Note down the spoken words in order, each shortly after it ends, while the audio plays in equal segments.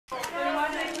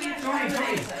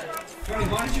Johnny,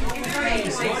 why did you give me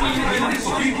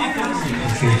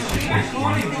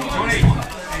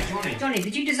Johnny,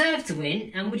 did you deserve to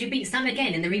win, and would you beat Sam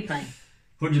again in the replay?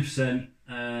 100%.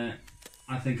 I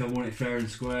think I won it fair and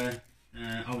square.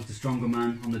 I was the stronger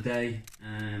man on the day.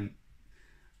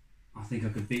 I think I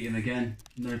could beat him again,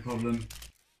 no problem.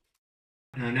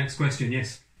 Next question,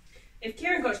 yes. If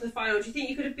Kieran got to the final, do you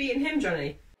think you could have beaten him,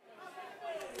 Johnny?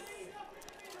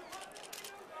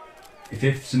 If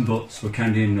ifs and buts were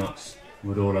candy and nuts,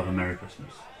 we'd all have a Merry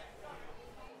Christmas.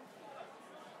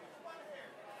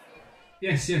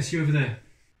 Yes, you over there.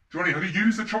 Johnny, have you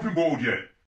used the chopping board yet?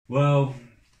 Well,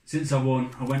 since I won,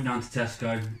 I went down to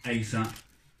Tesco ASAP,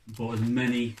 bought as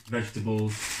many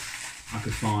vegetables I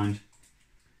could find.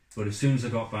 But as soon as I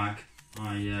got back,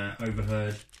 I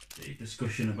overheard the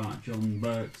discussion about John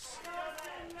Burke's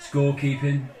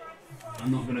scorekeeping.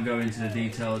 I'm not going to go into the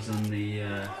details on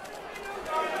the...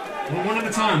 Well, one at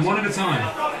a time.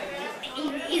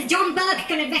 Is John Burke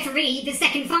going to referee the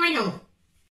second final?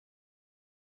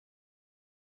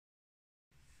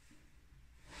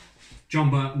 John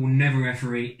Burke will never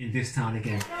referee in this town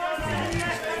again.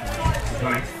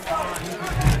 Right.